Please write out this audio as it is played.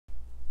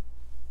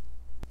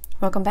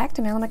Welcome back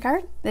to Mail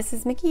Art. This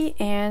is Mikki,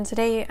 and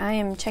today I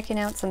am checking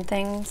out some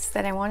things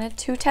that I wanted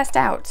to test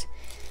out.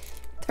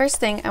 The first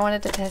thing I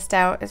wanted to test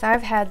out is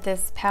I've had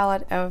this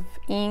palette of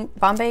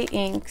Bombay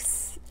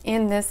inks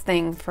in this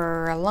thing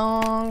for a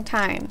long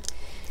time,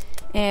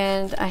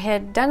 and I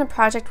had done a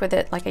project with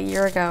it like a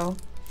year ago,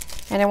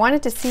 and I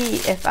wanted to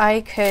see if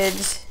I could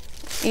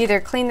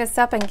either clean this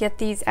up and get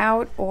these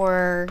out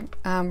or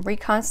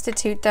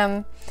reconstitute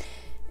them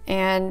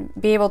and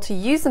be able to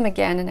use them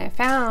again. And I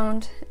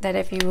found that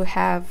if you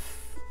have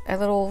a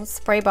little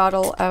spray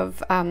bottle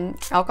of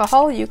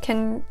alcohol, you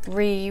can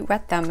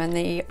re-wet them and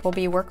they will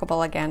be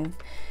workable again.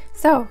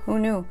 So who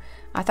knew?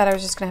 I thought I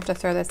was just gonna have to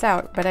throw this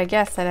out, but I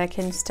guess that I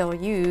can still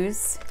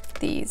use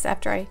these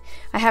after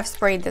I have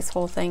sprayed this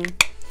whole thing.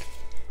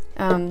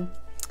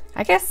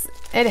 I guess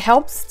it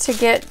helps to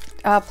get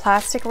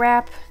plastic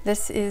wrap.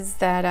 This is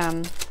that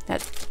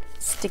that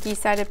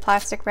sticky-sided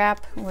plastic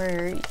wrap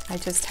where I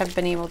just have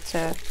been able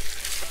to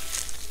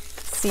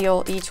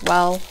seal each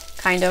well,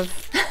 kind of.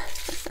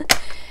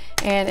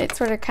 And it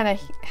sort of kind of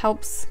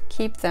helps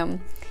keep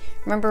them.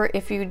 Remember,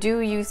 if you do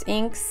use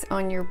inks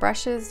on your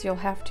brushes, you'll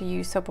have to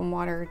use soap and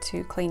water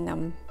to clean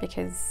them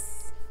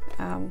because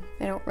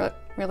they don't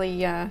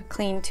really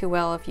clean too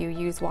well if you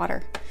use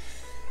water,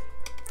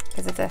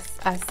 because it's a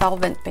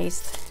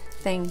solvent-based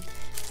thing.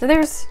 So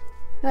there's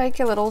like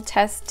a little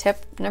test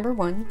tip number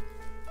one.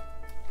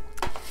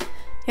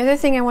 The other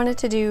thing I wanted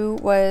to do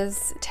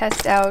was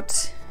test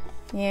out,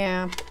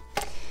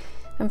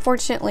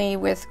 unfortunately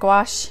with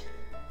gouache,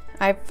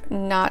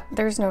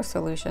 there's no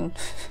solution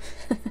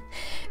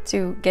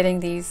to getting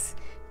these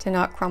to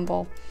not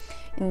crumble.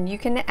 And you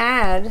can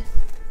add,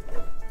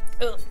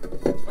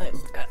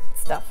 I've got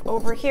stuff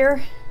over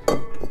here.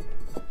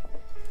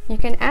 You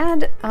can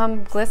add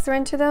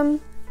glycerin to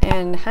them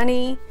and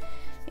honey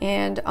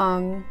and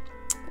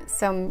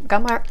some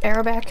gum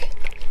arabic,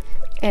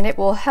 and it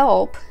will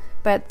help,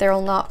 but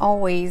they'll not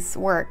always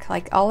work.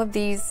 Like all of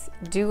these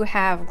do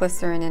have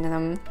glycerin in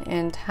them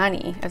and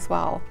honey as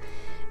well,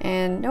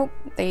 and nope,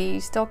 they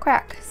still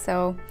crack.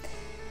 So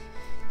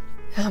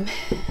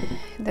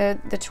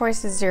the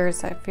choice is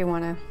yours if you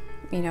want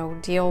to,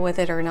 deal with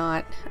it or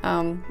not.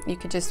 You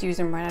could just use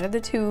them right out of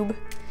the tube.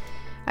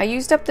 I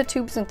used up the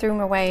tubes and threw them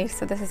away,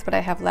 so this is what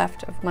I have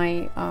left of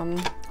my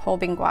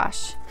Holbein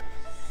gouache.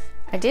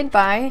 I did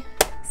buy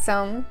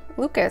some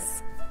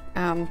Lukas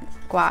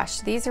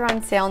gouache. These are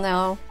on sale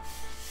now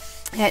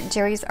at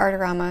Jerry's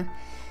Artarama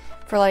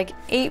for like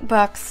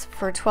 $8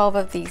 for 12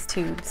 of these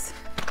tubes.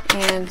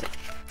 And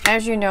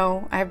as you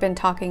know, I've been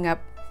talking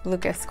up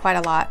Lukas quite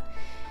a lot,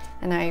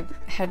 and I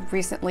had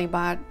recently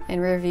bought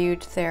and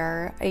reviewed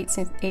their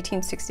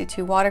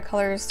 1862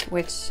 watercolors,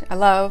 which I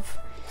love.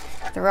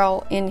 They're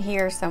all in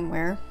here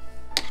somewhere.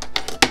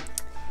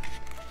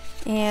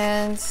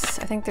 And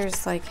I think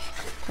there's I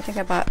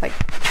bought like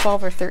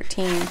 12 or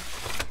 13.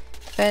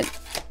 But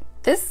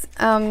this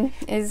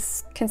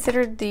is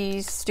considered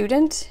the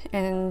student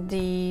and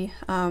the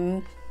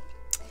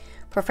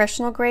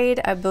professional grade.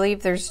 I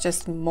believe there's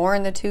just more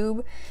in the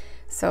tube,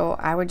 so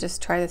I would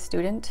just try the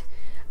student.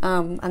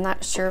 I'm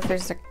not sure if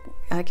there's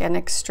an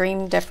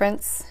extreme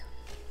difference,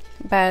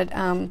 but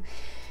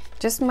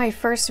just my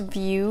first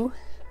view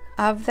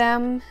of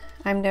them,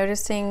 I'm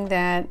noticing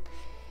that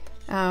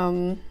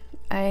I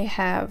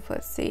have,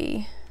 let's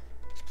see,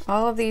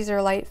 all of these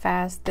are light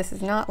fast. This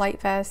is not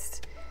light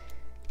fast.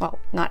 Well,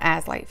 not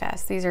as light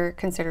fast. These are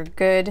considered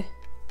good,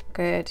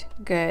 good,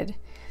 good.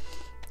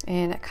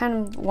 And I kind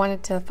of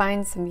wanted to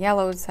find some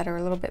yellows that are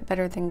a little bit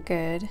better than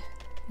good.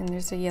 And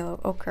there's a yellow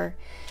ochre.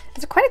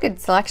 It's quite a good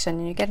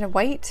selection. You get a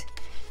white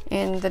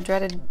and the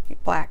dreaded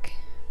black,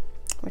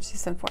 which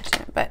is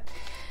unfortunate. But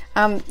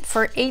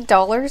for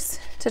 $8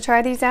 to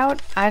try these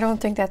out, I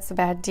don't think that's a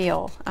bad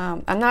deal.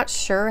 I'm not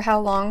sure how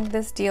long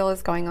this deal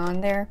is going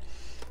on there.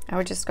 I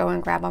would just go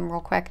and grab them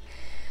real quick.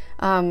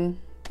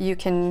 You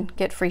can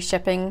get free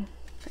shipping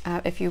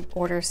if you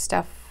order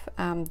stuff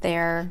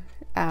there,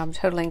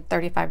 totaling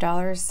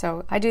 $35.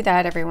 So I do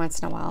that every once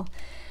in a while.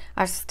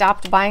 I've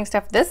stopped buying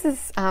stuff. This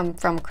is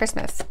from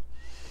Christmas.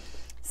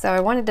 So I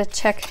wanted to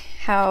check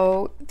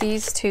how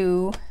these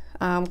two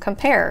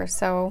compare.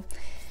 So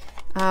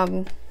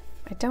I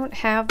don't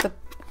have the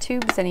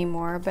tubes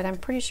anymore, but I'm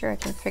pretty sure I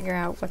can figure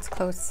out what's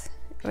close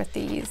with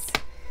these.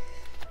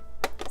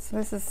 So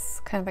this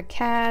is kind of a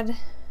cad.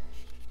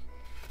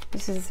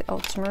 This is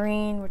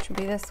ultramarine, which would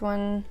be this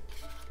one.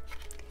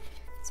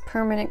 It's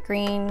permanent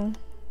green,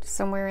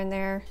 somewhere in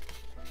there.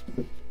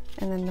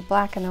 And then the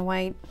black and the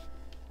white.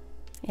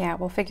 Yeah,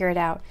 we'll figure it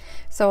out.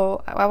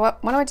 So why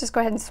don't I just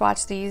go ahead and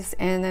swatch these,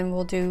 and then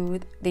we'll do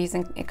these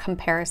in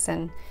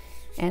comparison,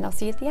 and I'll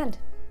see you at the end.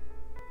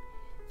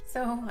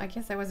 So I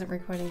guess I wasn't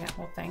recording that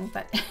whole thing,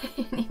 but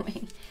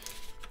anyway,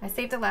 I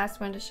saved the last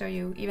one to show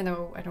you, even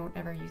though I don't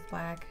ever use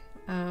black.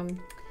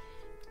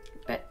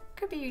 But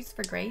could be used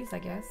for grays, I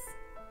guess.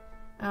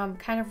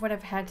 Kind of what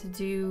I've had to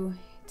do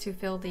to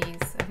fill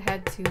these. I've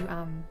had to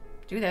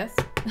do this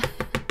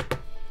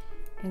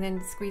and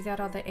then squeeze out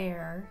all the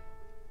air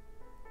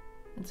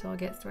until it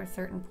gets to a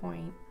certain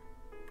point,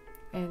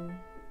 and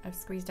I I've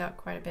squeezed out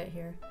quite a bit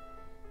here.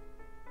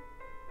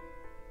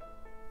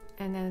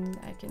 And then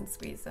I can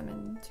squeeze them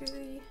into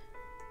the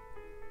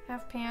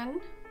half pan,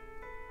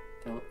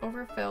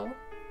 overfill,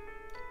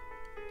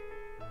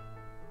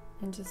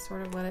 and just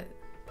sort of let it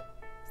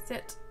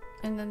sit.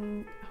 And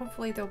then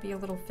hopefully there'll be a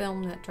little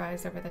film that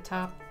dries over the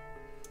top.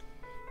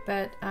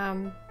 But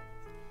I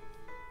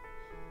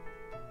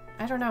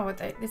don't know,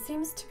 it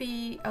seems to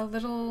be a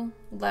little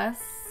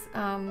less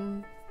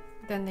than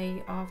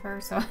they offer,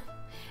 so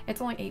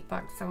it's only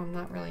 $8, so I'm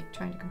not really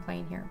trying to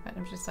complain here, but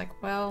I'm just like,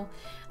 well,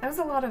 that was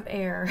a lot of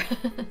air.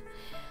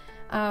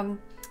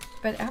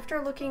 But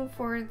after looking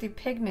for the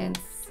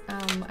pigments,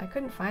 I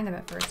couldn't find them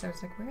at first. I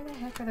was like, where the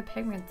heck are the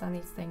pigments on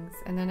these things?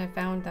 And then I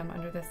found them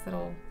under this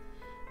little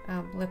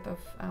lip of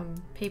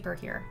paper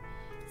here.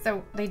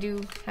 So they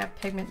do have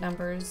pigment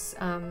numbers,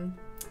 and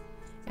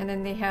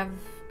then they have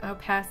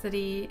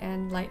opacity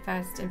and light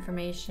fast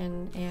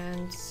information,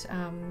 and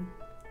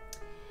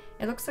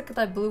it looks like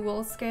the blue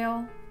wool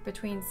scale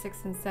between 6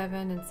 and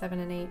 7 and 7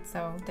 and 8,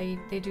 so they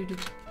do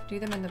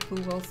them in the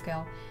blue wool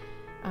scale.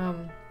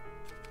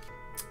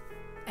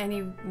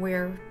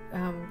 Anywhere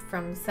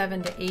from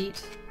 7 to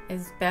 8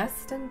 is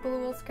best in blue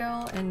wool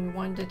scale, and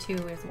 1 to 2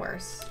 is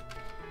worse.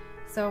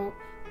 So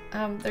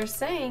they're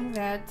saying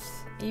that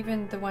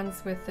even the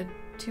ones with the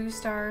 2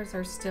 stars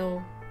are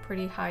still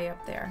pretty high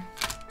up there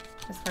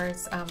as far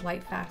as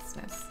light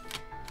fastness.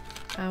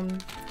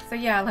 So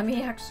yeah, let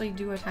me actually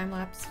do a time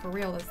lapse for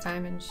real this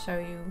time and show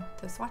you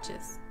the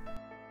swatches.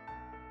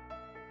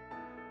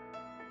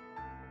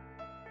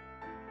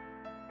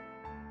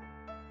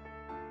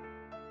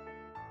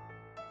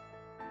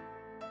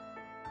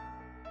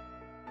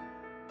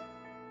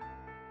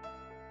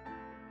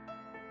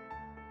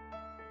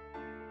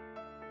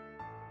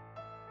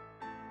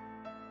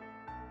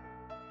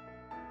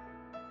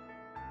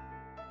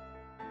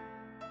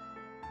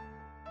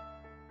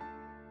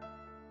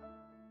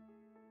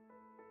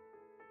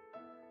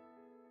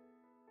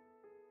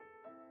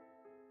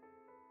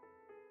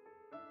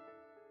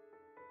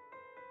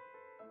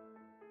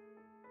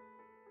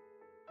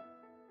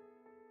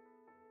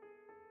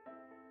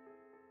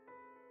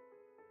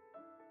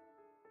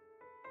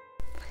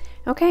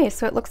 Okay,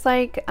 so it looks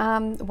like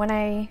when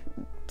I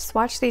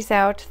swatch these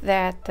out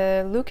that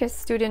the Lukas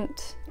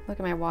Student, look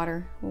at my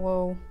water,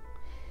 whoa.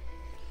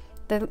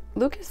 The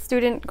Lukas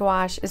Student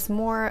Gouache is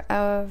more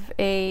of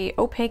a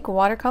opaque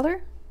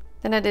watercolor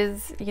than it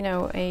is, you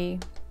know, a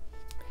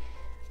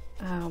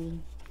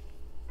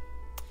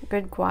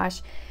good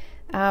gouache.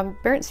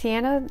 Burnt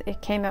Sienna,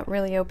 it came out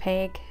really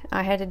opaque.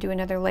 I had to do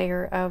another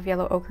layer of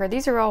yellow ochre.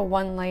 These are all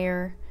one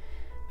layer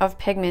of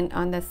pigment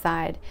on this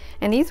side,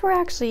 and these were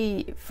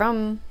actually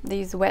from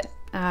these wet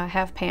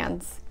half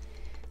pans.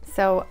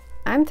 So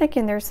I'm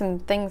thinking there's some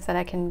things that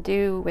I can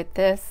do with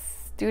this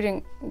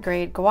student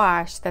grade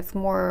gouache that's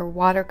more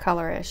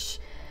watercolorish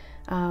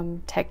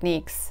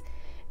techniques,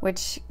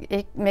 which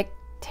it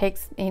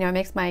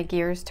makes my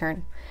gears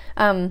turn.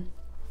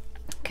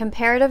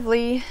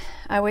 Comparatively,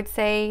 I would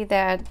say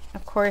that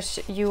of course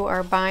you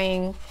are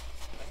buying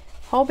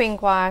Holbein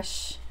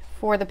gouache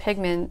for the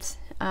pigment,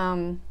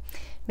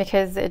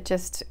 because it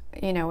just,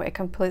 you know, it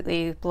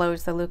completely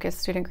blows the Lukas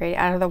Student Grade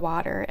out of the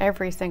water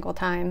every single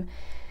time.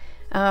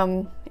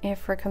 If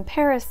for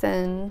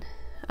comparison,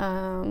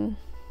 the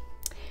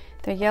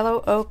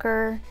yellow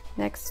ochre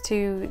next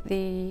to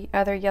the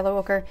other yellow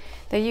ochre,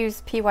 they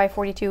use PY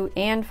 42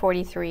 and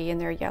 43 in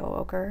their yellow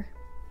ochre.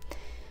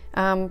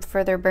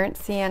 For their burnt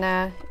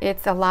sienna,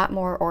 it's a lot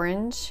more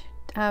orange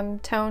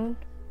tone,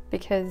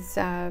 because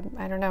I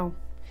don't know,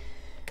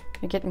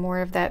 you get more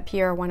of that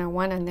PR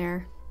 101 in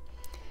there.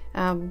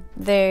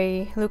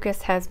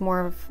 Lukas has more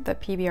of the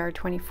PBR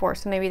 24,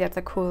 so maybe that's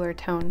a cooler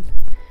tone.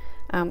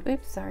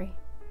 Oops, sorry,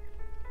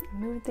 I'm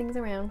moving things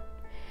around.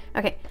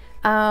 Okay,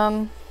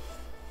 you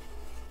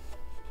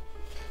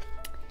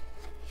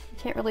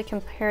can't really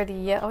compare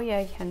the oh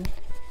yeah, you can.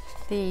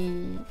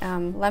 The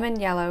lemon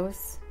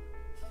yellows,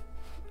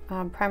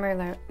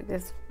 primary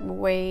is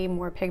way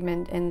more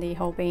pigment in the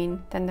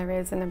Holbein than there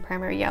is in the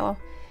primary yellow.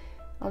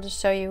 I'll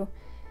just show you.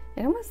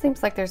 It almost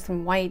seems like there's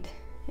some white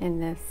in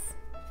this,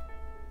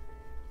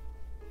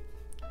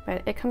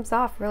 but it comes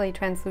off really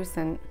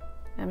translucent.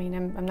 I mean,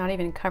 I'm not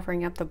even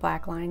covering up the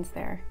black lines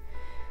there.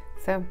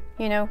 So,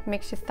 you know,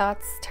 makes your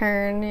thoughts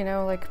turn, you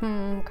know, like,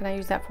 what can I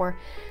use that for?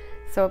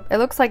 So it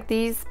looks like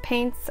these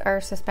paints are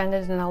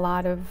suspended in a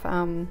lot of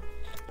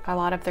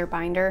their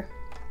binder,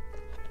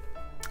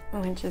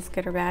 which is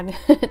good or bad,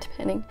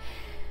 depending.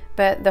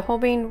 But the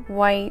Holbein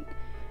white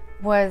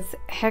was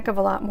a heck of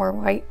a lot more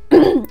white,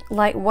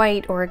 light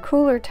white, or a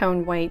cooler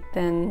tone white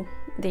than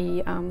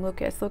the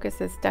Lukas. Lukas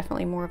is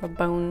definitely more of a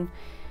bone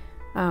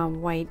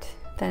white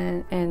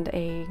than, and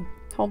a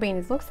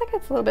Holbein looks like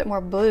it's a little bit more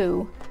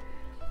blue.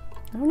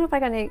 I don't know if I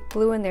got any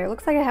blue in there. It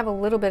looks like I have a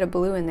little bit of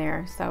blue in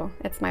there, so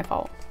it's my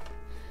fault.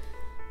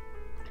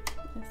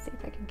 Let's see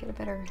if I can get a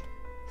better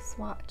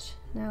swatch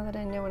now that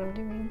I know what I'm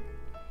doing,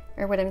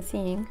 or what I'm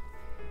seeing.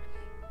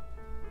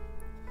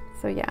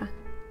 So yeah,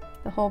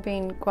 the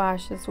Holbein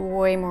gouache is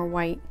way more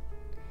white.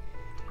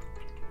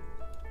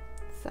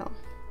 So,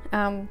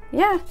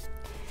 yeah.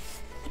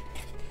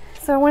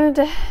 So I wanted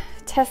to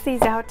test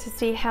these out to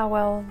see how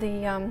well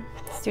the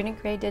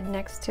student gray did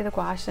next to the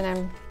gouache, and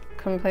I've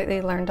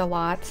completely learned a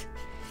lot.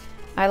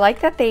 I like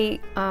that they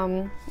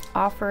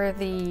offer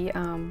the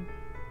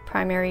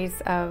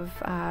primaries of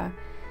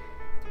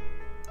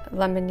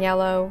lemon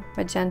yellow,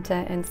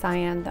 magenta, and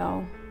cyan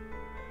though.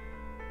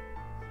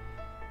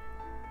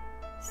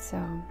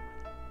 So,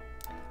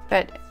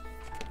 but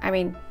I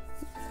mean,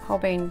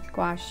 Holbein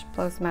gouache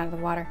blows them out of the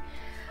water.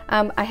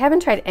 I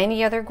haven't tried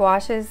any other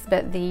gouaches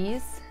but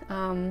these,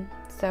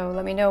 so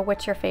let me know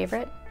what's your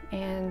favorite,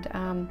 and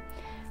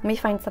let me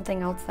find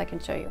something else I can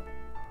show you.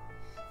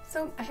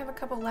 So I have a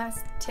couple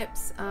last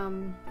tips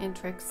and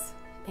tricks,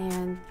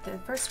 and the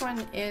first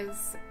one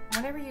is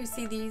whenever you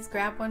see these,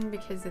 grab one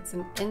because it's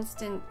an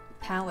instant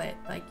palette.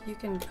 Like you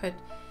can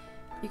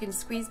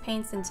squeeze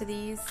paints into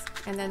these,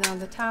 and then on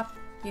the top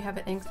you have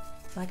it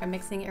like a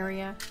mixing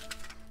area.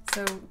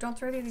 So don't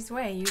throw these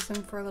away, use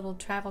them for a little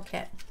travel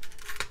kit.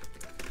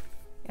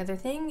 The other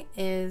thing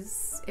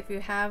is, if you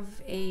have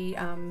a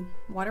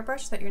water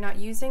brush that you're not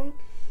using,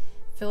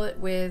 fill it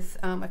with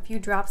a few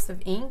drops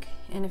of ink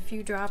and a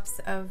few drops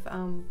of,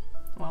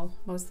 well,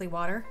 mostly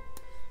water.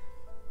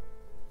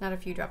 Not a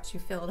few drops, you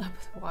fill it up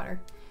with water.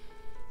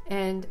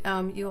 And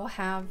you'll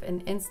have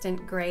an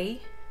instant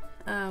gray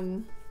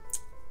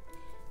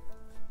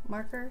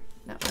marker,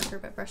 not marker,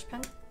 but brush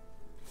pen.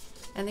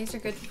 And these are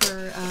good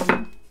for,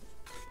 I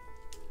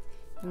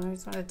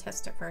just want to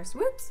test it first.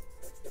 Whoops!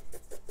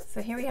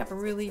 So here we have a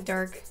really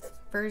dark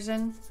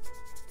version.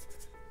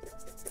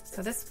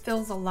 So this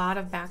fills a lot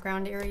of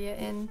background area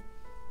in,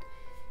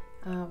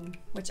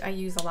 which I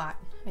use a lot.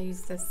 I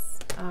use this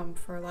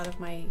for a lot of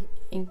my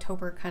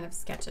Inktober kind of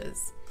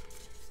sketches.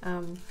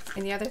 And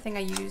the other thing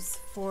I use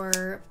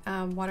for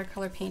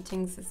watercolor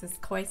paintings is this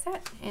koi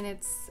set, and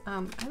it's,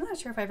 I'm not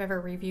sure if I've ever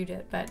reviewed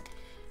it, but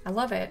I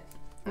love it.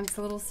 And it's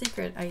a little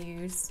secret I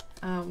use.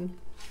 And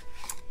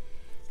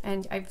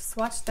I've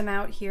swatched them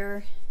out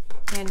here,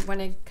 and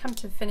when I come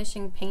to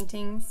finishing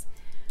paintings,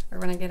 or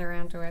when I get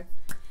around to it,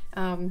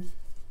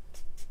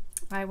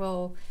 I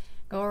will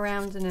go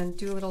around and then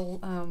do little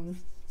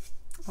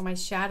all my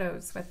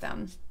shadows with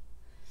them.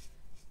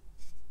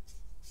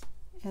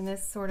 And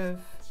this sort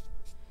of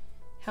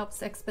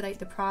helps expedite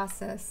the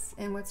process.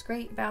 And what's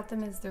great about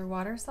them is they're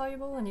water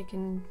soluble and you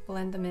can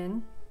blend them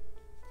in.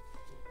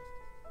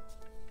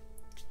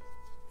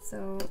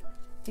 So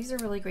these are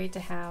really great to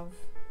have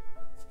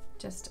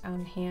just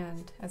on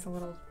hand as a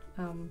little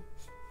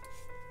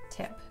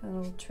tip, a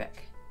little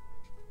trick.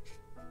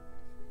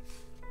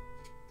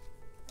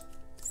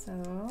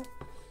 So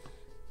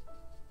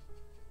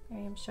I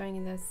am showing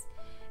you this.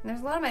 And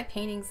there's a lot of my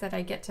paintings that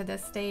I get to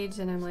this stage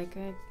and I'm like,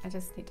 I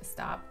just need to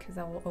stop because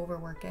I will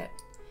overwork it.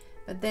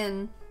 But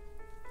then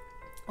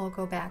I'll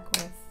go back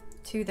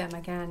to them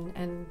again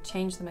and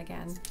change them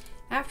again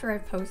after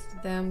I've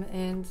posted them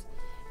and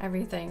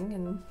everything,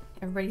 and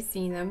everybody's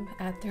seen them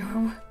at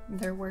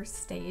their worst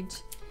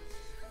stage.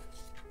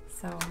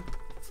 So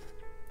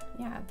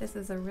yeah, this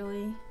is a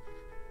really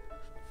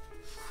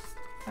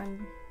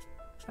fun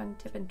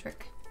tip and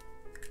trick.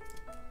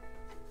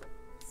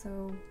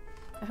 So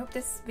I hope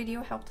this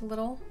video helped a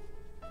little,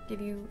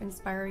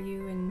 inspire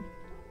you and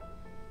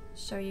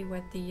show you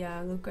what the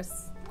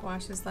Lukas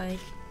Gouache is like.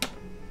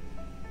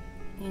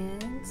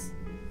 And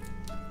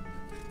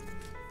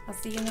I'll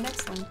see you in the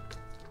next one.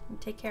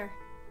 Take care.